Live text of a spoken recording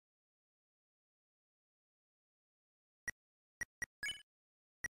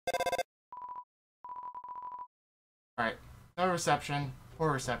Alright. No reception.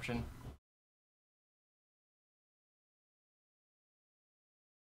 Poor reception.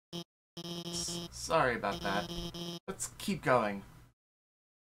 Sorry about that. Let's keep going.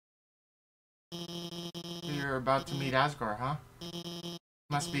 You're about to meet Asgore, huh?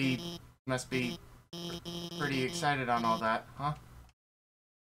 Must be pretty excited on all that, huh?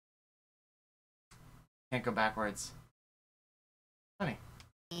 Can't go backwards. Funny.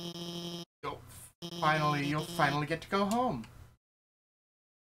 You'll finally get to go home.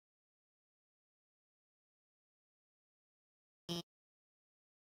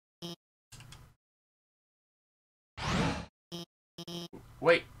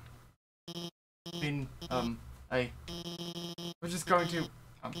 Wait. I mean, I was just going to,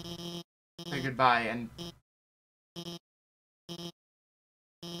 say goodbye and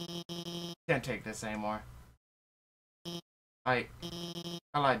can't take this anymore. I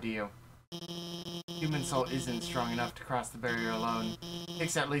lied to you. Human soul isn't strong enough to cross the barrier alone. It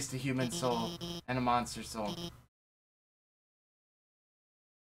takes at least a human soul and a monster soul.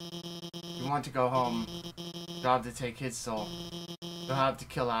 If you want to go home, you'll have to take his soul. You'll have to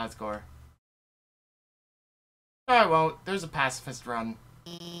kill Asgore. No, I won't. There's a pacifist run.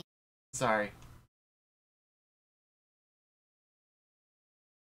 Sorry.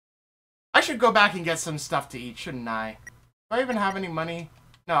 I should go back and get some stuff to eat, shouldn't I? Do I even have any money?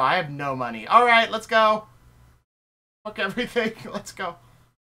 No, I have no money. Alright, let's go. Fuck everything. Let's go.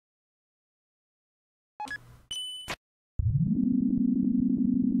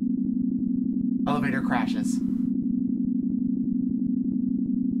 Elevator crashes.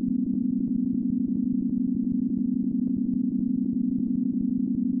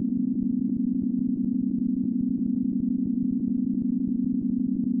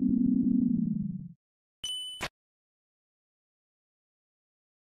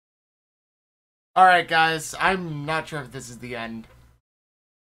 Alright guys, I'm not sure if this is the end.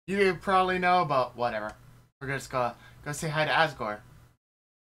 You probably know, but whatever. We're just gonna go say hi to Asgore.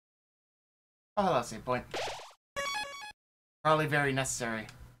 Oh, hello, save point. Probably very necessary.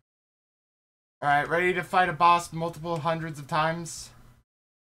 Alright, ready to fight a boss multiple hundreds of times?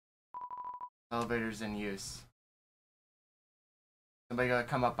 Elevator's in use. Somebody gonna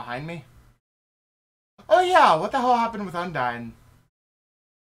come up behind me? Oh yeah, what the hell happened with Undyne?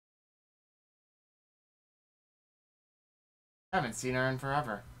 I haven't seen her in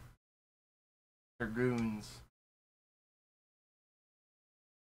forever. They're goons.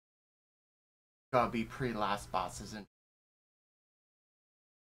 Gotta be pre-last boss, isn't it?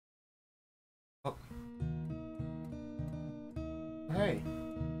 Oh. Hey.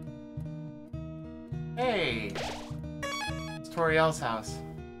 Hey! It's Toriel's house.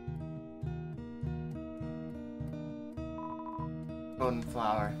 Golden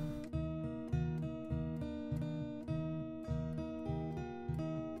flower.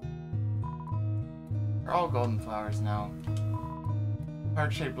 They're all golden flowers now.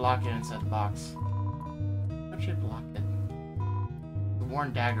 Heart-shaped locket inside the box. Heart-shaped locket. The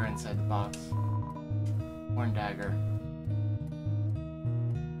worn dagger inside the box. Worn dagger.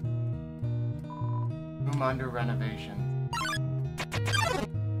 Room under renovation.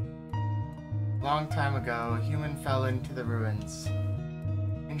 Long time ago, a human fell into the ruins.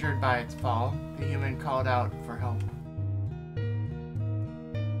 Injured by its fall, the human called out for help.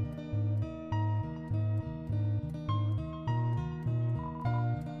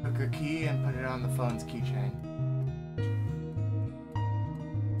 A key and put it on the phone's keychain.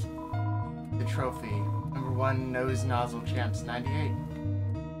 The trophy. Number 1 Nose Nozzle Champs 98.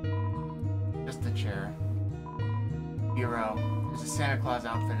 Just a chair. Bureau. There's a Santa Claus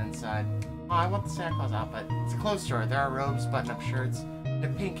outfit inside. Oh, I want the Santa Claus outfit. It's a clothes store. There are robes, button-up shirts, and a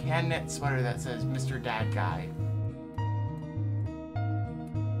pink hand-knit sweater that says Mr. Dad Guy.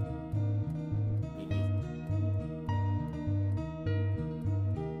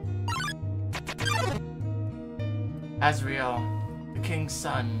 Azrael, the king's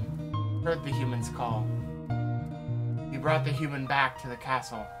son, heard the human's call. He brought the human back to the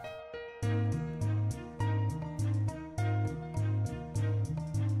castle.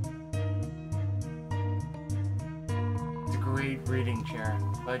 It's a great reading chair,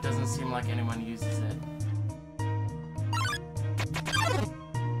 but it doesn't seem like anyone uses it.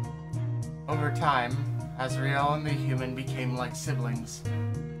 Over time, Azrael and the human became like siblings.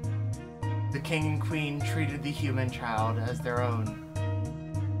 The king and queen treated the human child as their own.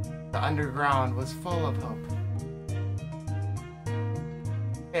 The underground was full of hope.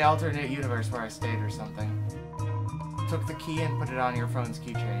 Hey, alternate universe where I stayed or something. Took the key and put it on your phone's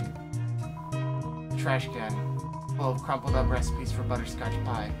keychain. The trash can, full of crumpled up recipes for butterscotch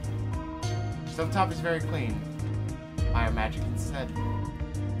pie. Stovetop is very clean. fire magic instead.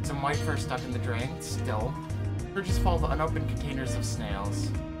 Some white fur stuck in the drain, still. Bridges full of unopened containers of snails.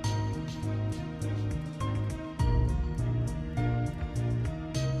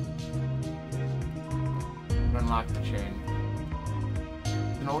 Unlock the chain.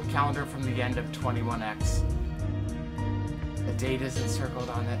 An old calendar from the end of 21X. The date is encircled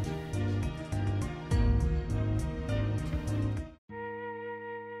on it.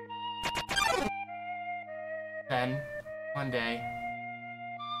 Then, one day,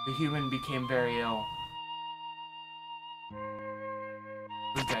 the human became very ill.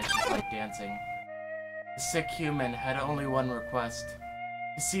 Those guys just like dancing. The sick human had only one request: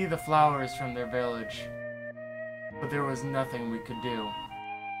 to see the flowers from their village. But there was nothing we could do.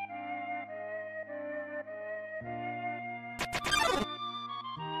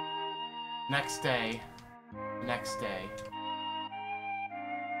 The next day,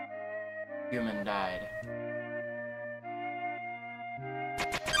 human died.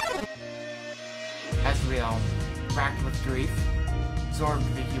 Azrael, racked with grief, absorbed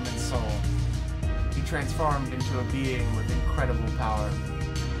the human soul. He transformed into a being with incredible power.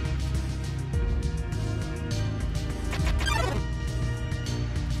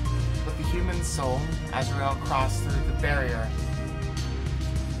 With the human soul, Azrael crossed through the barrier,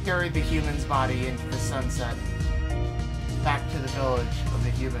 carried the human's body into the sunset, back to the village of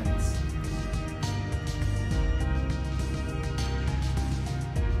the humans.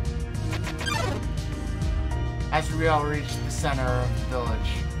 Azrael reached the center of the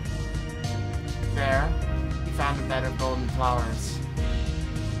village. There, he found a bed of golden flowers.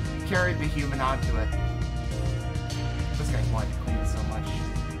 He carried the human onto it. This guy's wanted to clean so much.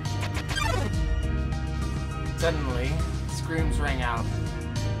 Suddenly, screams rang out.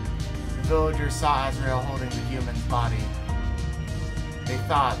 The villagers saw Azrael holding the human's body. They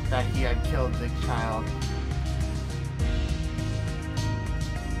thought that he had killed the child.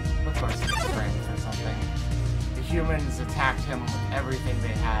 Of course, he was framed for something. The humans attacked him with everything they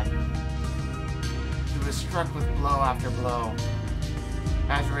had. He was struck with blow after blow.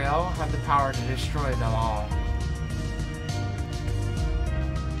 Azrael had the power to destroy them all.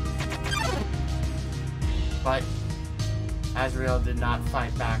 But Azrael did not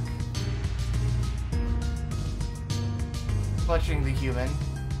fight back. Clutching the human,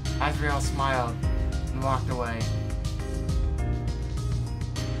 Azrael smiled and walked away.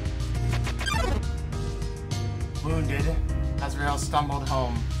 Wounded, Azrael stumbled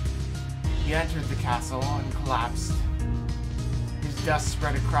home. He entered the castle and collapsed. His dust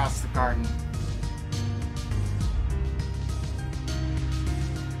spread across the garden.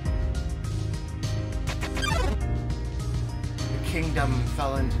 The kingdom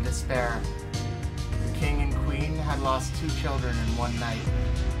fell into despair. The king and queen had lost 2 children in one night.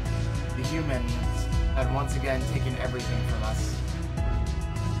 The humans had once again taken everything from us.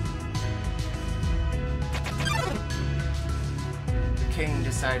 The king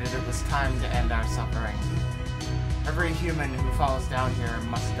decided it was time to end our suffering. Every human who falls down here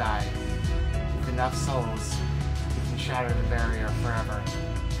must die. With enough souls, we can shatter the barrier forever.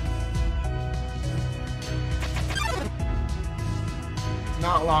 It's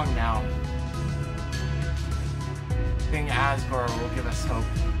not long now. King Asgore will give us hope.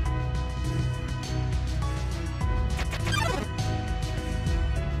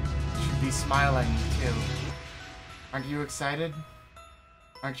 You should be smiling, too. Aren't you excited?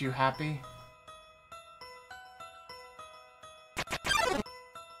 Aren't you happy?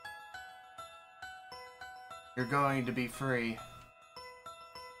 You're going to be free.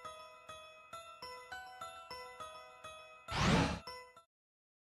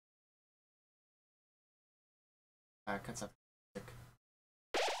 Cuts up. Can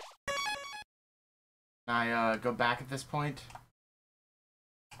I go back at this point?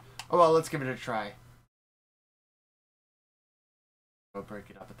 Oh well, let's give it a try. Go break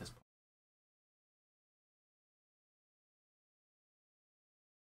it up at this point.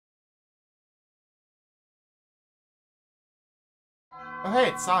 Oh hey,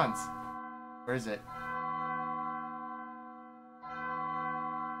 it's Sans. Where is it?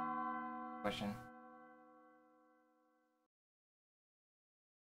 Question.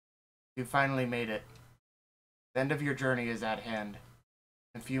 You finally made it. The end of your journey is at hand.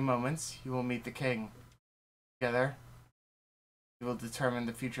 In a few moments, you will meet the king. Together, you will determine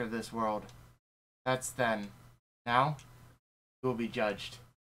the future of this world. That's then. Now, you will be judged.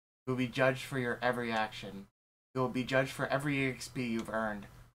 You will be judged for your every action. You will be judged for every EXP you've earned.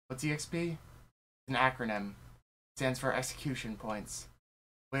 What's EXP? It's an acronym. It stands for execution points.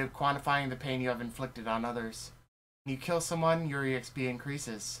 A way of quantifying the pain you have inflicted on others. When you kill someone, your EXP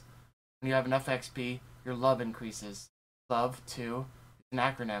increases. When you have enough XP, your love increases. Love, too, is an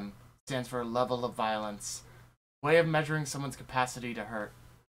acronym. It stands for level of violence. A way of measuring someone's capacity to hurt.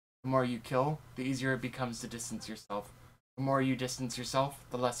 The more you kill, the easier it becomes to distance yourself. The more you distance yourself,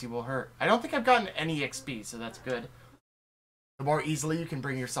 the less you will hurt. I don't think I've gotten any XP, so that's good. The more easily you can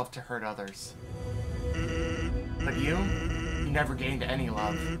bring yourself to hurt others. But you never gained any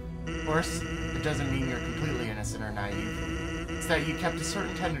love. Of course, it doesn't mean you're completely innocent or naive. It's that you kept a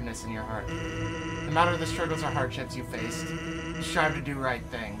certain tenderness in your heart. No matter the struggles or hardships you faced, you strive to do the right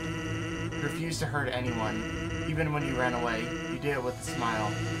thing. You refused to hurt anyone. Even when you ran away, you did it with a smile.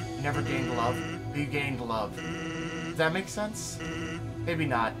 You never gained love, but you gained love. Does that make sense? Maybe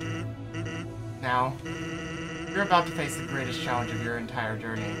not. Now, you're about to face the greatest challenge of your entire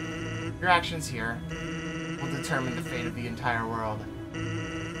journey. Your actions here will determine the fate of the entire world.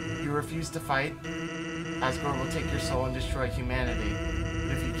 If you refuse to fight, Asgore will take your soul and destroy humanity.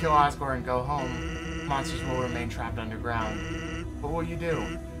 But if you kill Asgore and go home, monsters will remain trapped underground. What will you do?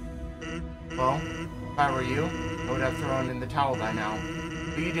 Well, if I were you, I would have thrown in the towel by now.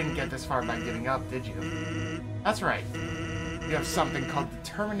 But you didn't get this far by giving up, did you? That's right. You have something called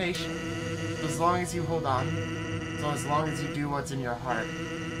determination. So as long as you hold on, so as long as you do what's in your heart,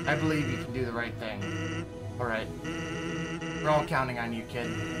 I believe you can do the right thing. Alright. We're all counting on you, kid.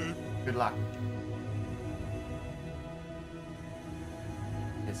 Good luck.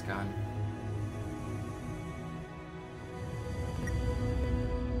 It's gone.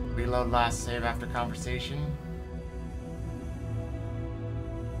 Reload last save after conversation.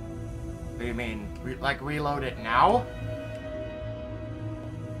 What do you mean? Like reload it now?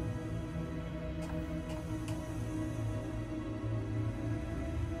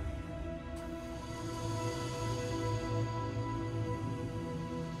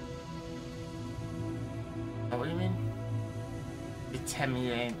 What do you mean?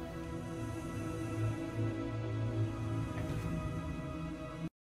 Determinate.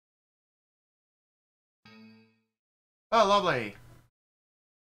 Oh, lovely.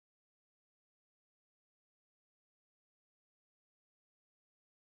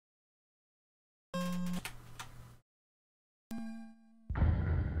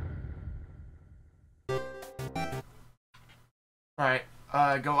 Alright,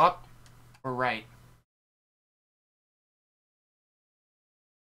 go up or right?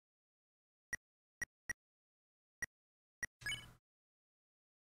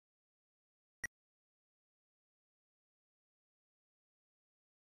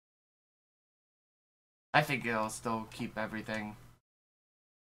 I think it'll still keep everything.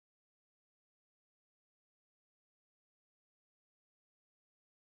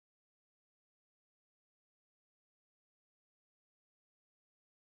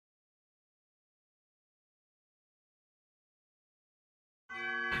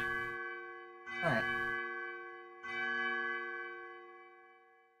 Alright.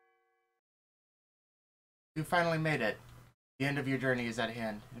 You finally made it. The end of your journey is at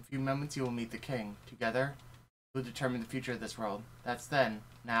hand. In a few moments you will meet the king. Together, we will determine the future of this world. That's then.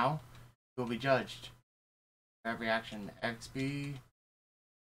 Now, you will be judged. For every action. XP.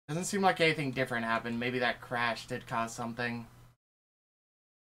 Doesn't seem like anything different happened. Maybe that crash did cause something.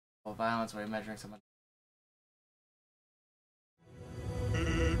 Well, violence way of measuring someone.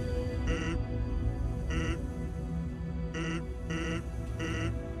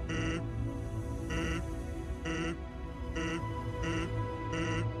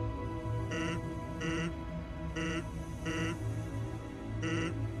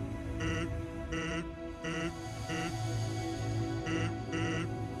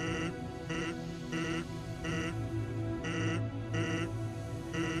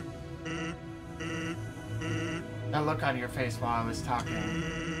 That look on your face while I was talking.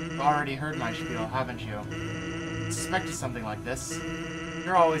 You've already heard my spiel, haven't you? I suspected something like this.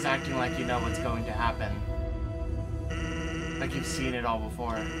 You're always acting like you know what's going to happen. Like you've seen it all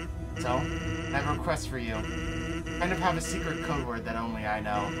before. So, I have a request for you. I kind of have a secret code word that only I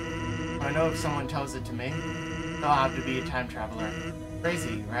know. But I know if someone tells it to me, they'll have to be a time traveler.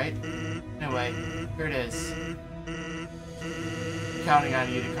 Crazy, right? Anyway, here it is. I'm counting on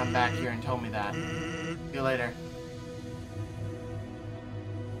you to come back here and tell me that. See you later.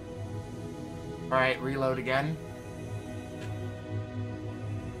 Alright, reload again.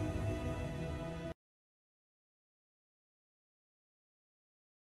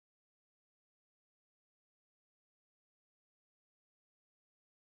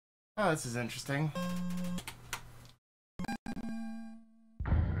 Oh, this is interesting.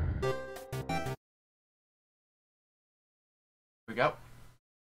 Here we go.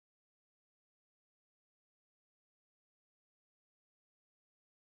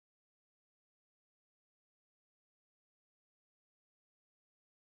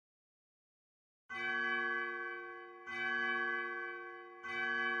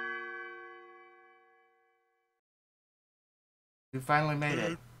 You finally made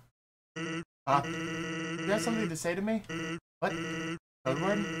it. Do you have something to say to me? What? Code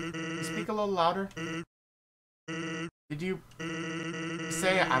word? You speak a little louder? Did you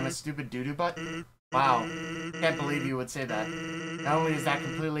say I'm a stupid doo-doo butt? Wow. Can't believe you would say that. Not only is that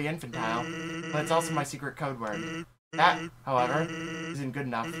completely infantile, but it's also my secret code word. That, however, isn't good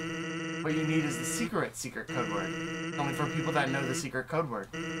enough. What you need is the secret code word. Only for people that know the secret code word.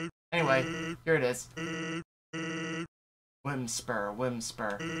 Anyway, here it is. Whimspur.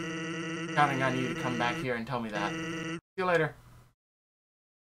 Counting on you to come back here and tell me that. See you later.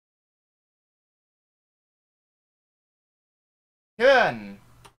 Good.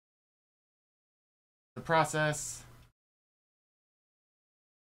 The process.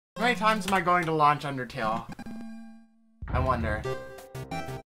 How many times am I going to launch Undertale? I wonder. This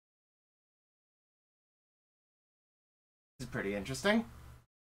is pretty interesting.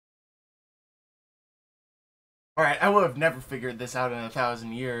 Alright, I would have never figured this out in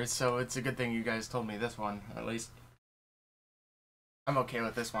 1,000 years, so it's a good thing you guys told me this one, at least. I'm okay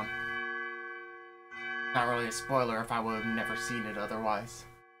with this one. Not really a spoiler if I would have never seen it otherwise.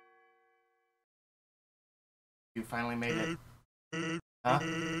 You finally made it. Huh? Do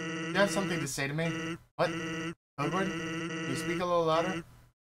you have something to say to me? What? Code word? Can you speak a little louder?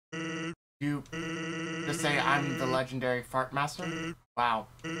 You just say I'm the legendary fart master? Wow.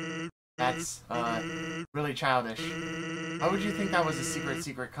 That's, really childish. Why would you think that was a secret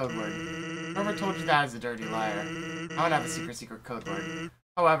code word? Whoever told you that is a dirty liar. I don't have a secret code word.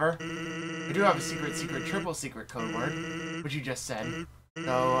 However, I do have a triple secret code word, which you just said.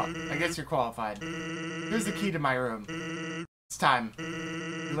 So, I guess you're qualified. Here's the key to my room. It's time.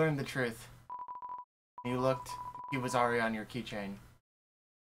 You learned the truth. When you looked, the key was already on your keychain.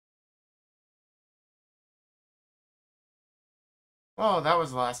 Oh, that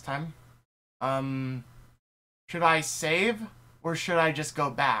was the last time. Should I save? Or should I just go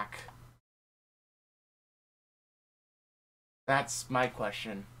back? That's my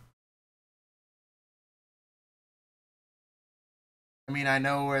question. I mean, I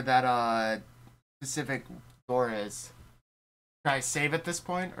know where that, specific door is. Should I save at this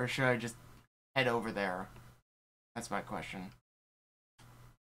point, or should I just head over there? That's my question.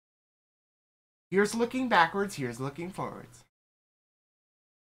 Here's looking backwards, here's looking forwards.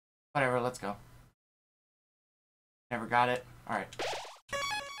 Whatever, let's go. Never got it. Alright.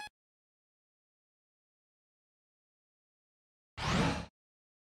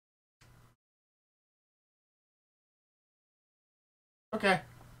 Okay.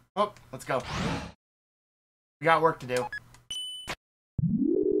 Oh, let's go. We got work to do.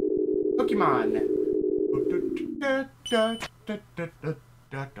 Pokemon.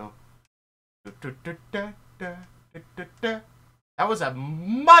 That was a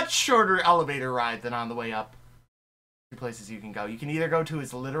much shorter elevator ride than on the way up. Two places you can go. You can either go to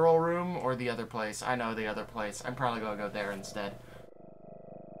his literal room or the other place. I know the other place. I'm probably gonna go there instead.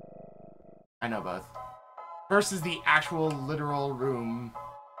 I know both. First is the actual literal room.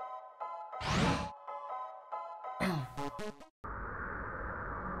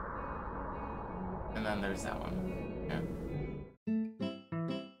 And then there's that one. Yeah.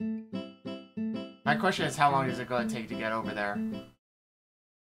 My question is, how long is it going to take to get over there?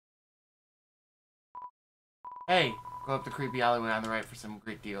 Hey, go up the creepy alleyway on the right for some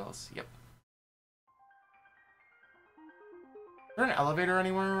great deals. Yep. Is there an elevator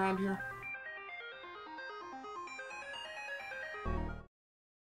anywhere around here?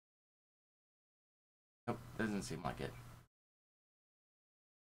 Nope, doesn't seem like it.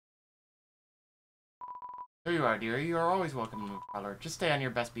 There you are, dear. You are always welcome in the parlor. Just stay on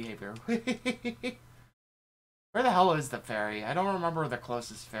your best behavior. Where the hell is the ferry? I don't remember where the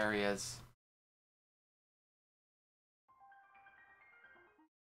closest ferry is.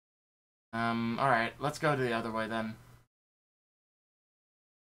 Alright. Let's go to the other way then.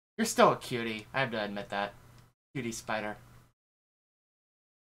 You're still a cutie. I have to admit that. Cutie spider.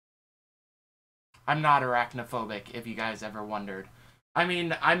 I'm not arachnophobic, if you guys ever wondered. I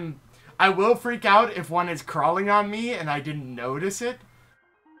mean, I will freak out if one is crawling on me and I didn't notice it,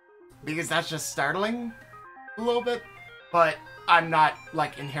 because that's just startling a little bit, but I'm not,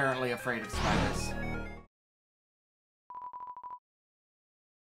 like, inherently afraid of spiders.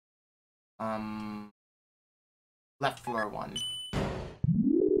 Left floor 1. I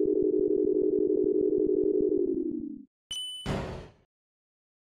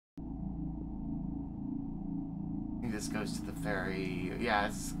think this goes to the ferry. Yeah,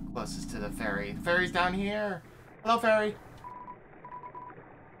 it's closest to the ferry. The ferry's down here. Hello, ferry.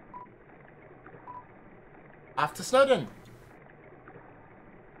 Off to Snowdon.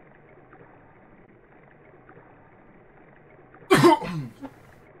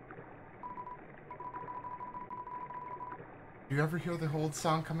 You ever hear the old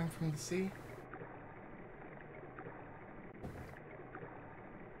song coming from the sea?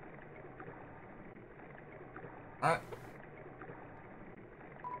 Alright.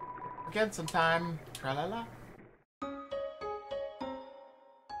 Again sometime. Tra-la-la.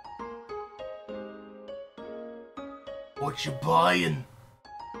 What you buying?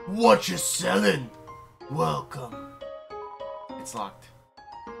 What you selling? Welcome. It's locked.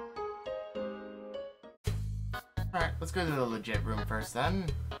 Alright, let's go to the legit room first then.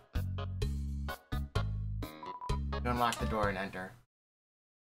 You unlock the door and enter.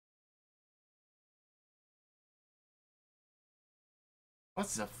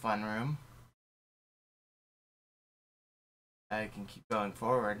 This is a fun room. I can keep going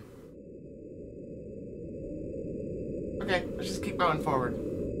forward. Okay, let's just keep going forward.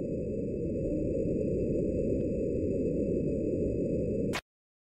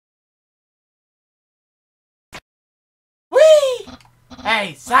 Whee!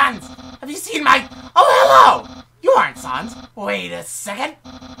 Hey, Sans! Have you seen my... Oh, hello! You aren't Sans. Wait a second.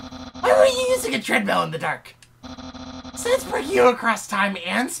 Why were you using a treadmill in the dark? Sans bring you across time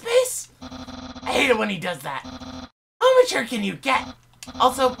and space? I hate it when he does that. How mature can you get?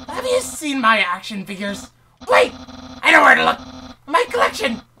 Also, have you seen my action figures? Wait! I know where to look! My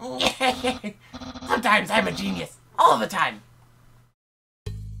collection! Sometimes I'm a genius. All the time.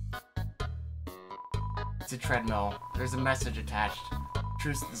 It's a treadmill. There's a message attached.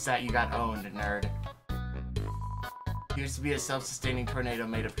 Truth is that you got owned, nerd. Appears to be a self-sustaining tornado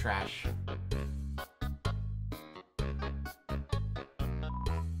made of trash.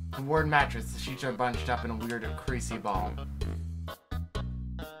 The worn mattress. The sheets are bunched up in a weird, creasy ball.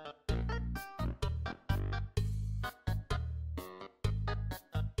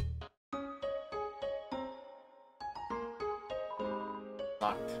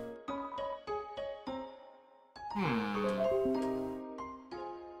 Locked.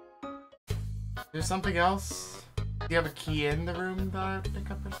 There's something else? Do you have a key in the room that I have to pick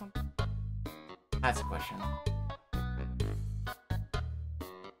up or something? That's a question.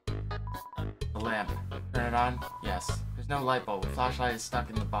 The lamp. Turn it on? Yes. There's no light bulb. The flashlight is stuck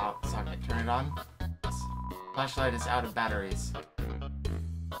in the socket. Turn it on? Yes. Flashlight is out of batteries.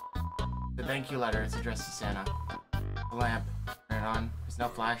 The thank you letter is addressed to Santa. The lamp. Turn it on. There's no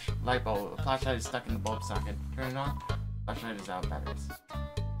light bulb. The flashlight is stuck in the bulb socket. Turn it on. Flashlight is out of batteries.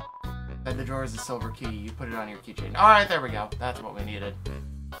 Inside the drawer is a silver key. You put it on your keychain. Alright, there we go. That's what we needed.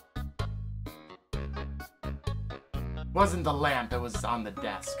 It wasn't the lamp, it was on the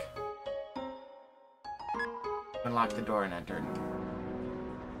desk. Unlock the door and enter.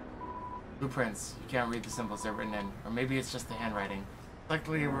 Blueprints. You can't read the symbols they're written in. Or maybe it's just the handwriting.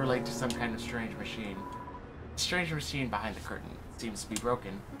 Likely relate to some kind of strange machine. The strange machine behind the curtain. It seems to be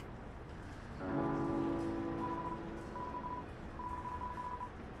broken.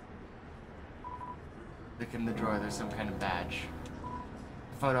 Look in the drawer, there's some kind of badge.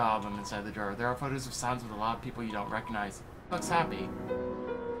 A photo album inside the drawer. There are photos of Sans with a lot of people you don't recognize. Looks happy.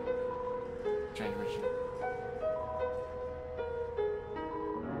 Strange machine.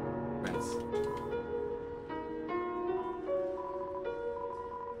 Prince.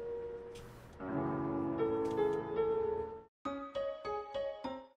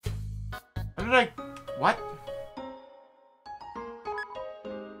 What did I... What?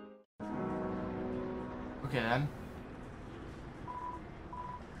 Okay then.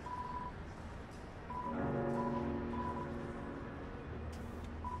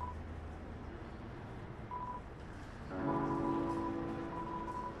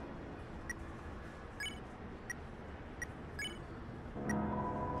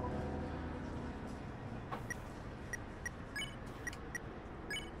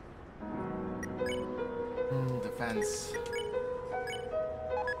 Defense.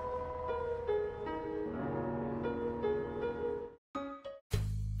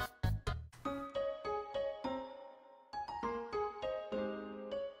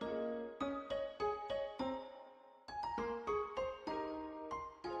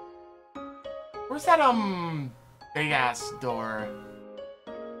 Where's that, big-ass door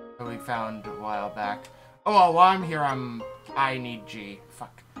that we found a while back? Oh, well, while I'm here, I need G.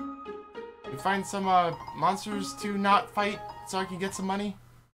 Fuck. You find some, monsters to not fight so I can get some money?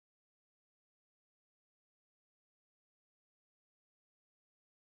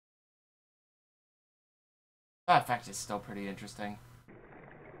 That effect is still pretty interesting.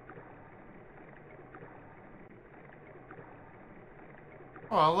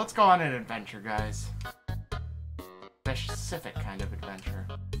 Well, let's go on an adventure, guys. A specific kind of adventure.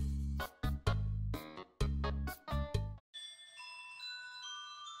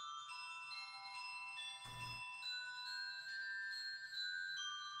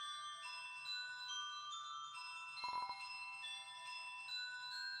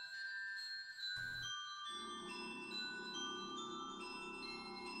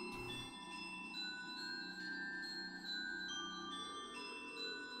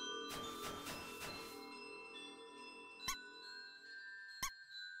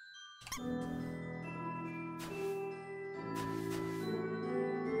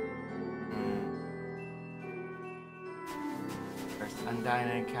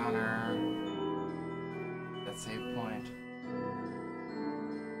 Undying encounter. That save point.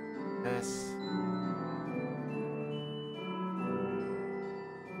 This.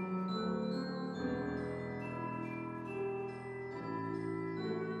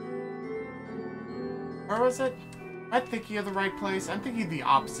 Where was it? Am I thinking of the right place? I'm thinking the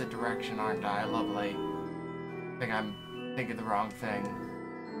opposite direction, aren't I? Lovely. I think I'm thinking the wrong thing.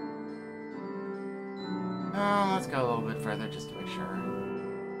 Oh, let's go a little bit further just to make sure.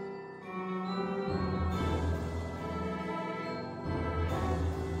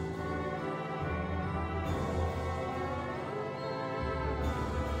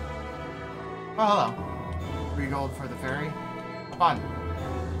 Oh, hello. 3 gold for the ferry. Fun.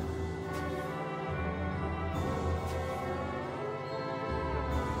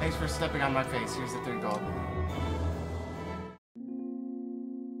 Thanks for stepping on my face. Here's the 3 gold.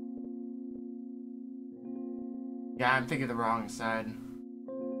 Yeah, I'm thinking the wrong side.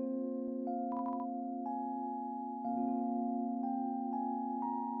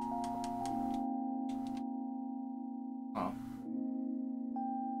 Oh.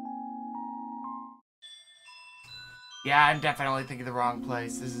 Yeah, I'm definitely thinking the wrong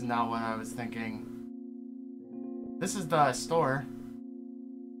place. This is not what I was thinking. This is the store.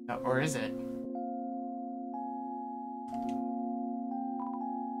 Or is it?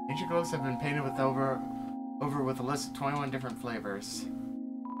 Ancient cloaks have been painted with over with a list of 21 different flavors.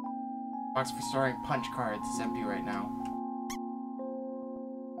 Box for storing punch cards is empty right now.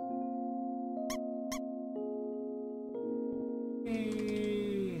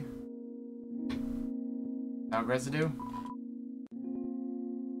 Hey. Dog residue?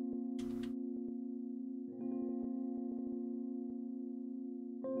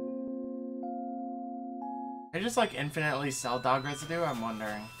 They just like infinitely sell dog residue? I'm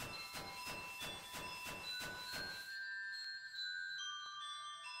wondering.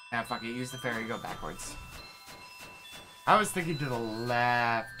 Yeah, fuck it. Use the ferry. Go backwards. I was thinking to the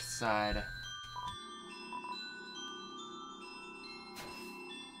left side.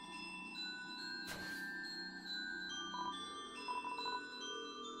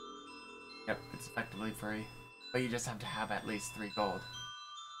 Yep, it's effectively free. But you just have to have at least 3 gold.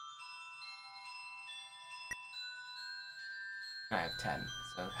 I have 10,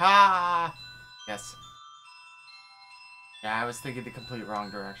 so... Ha! Yes. Yeah, I was thinking the complete wrong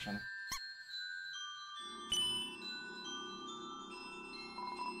direction.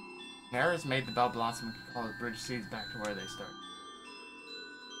 Nara's made the Bell Blossom call the bridge seeds back to where they started.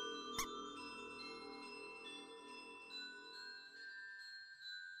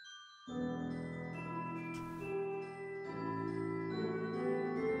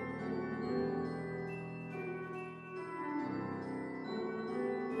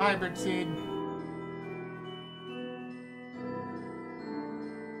 Hybrid seed.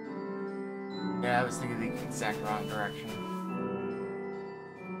 Yeah, I was thinking the exact wrong direction.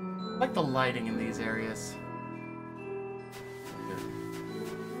 I like the lighting in these areas.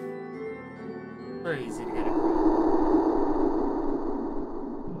 Very easy to get across.